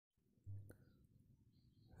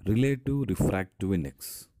Relative refractive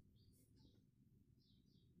index.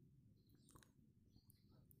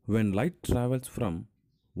 When light travels from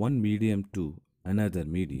one medium to another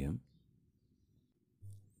medium,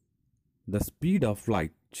 the speed of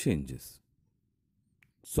light changes.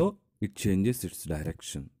 So it changes its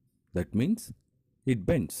direction. That means it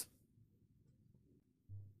bends.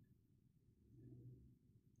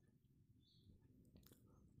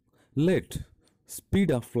 Let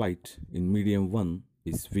speed of light in medium 1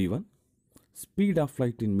 is v1, speed of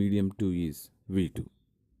light in medium 2 is v2.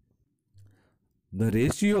 The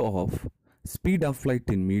ratio of speed of light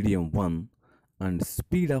in medium 1 and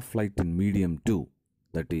speed of light in medium 2,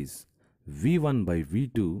 that is v1 by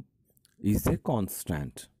v2, is a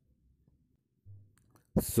constant.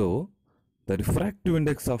 So the refractive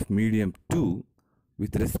index of medium 2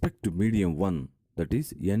 with respect to medium 1, that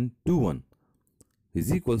is n21,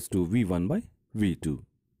 is equals to v1 by v2.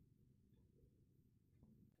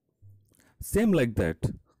 Same like that,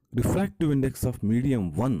 refractive index of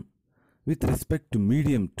medium 1 with respect to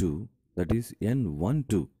medium 2, that is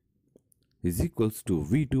n12, is equals to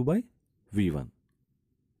v2 by v1.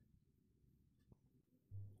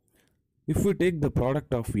 If we take the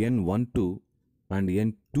product of n12 and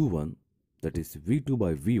n21, that is v2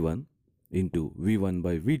 by v1 into v1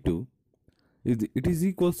 by v2, it is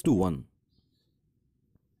equals to 1.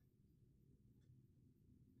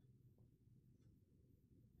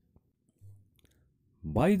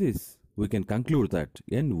 By this, we can conclude that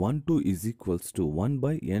n12 is equals to 1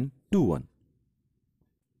 by n21.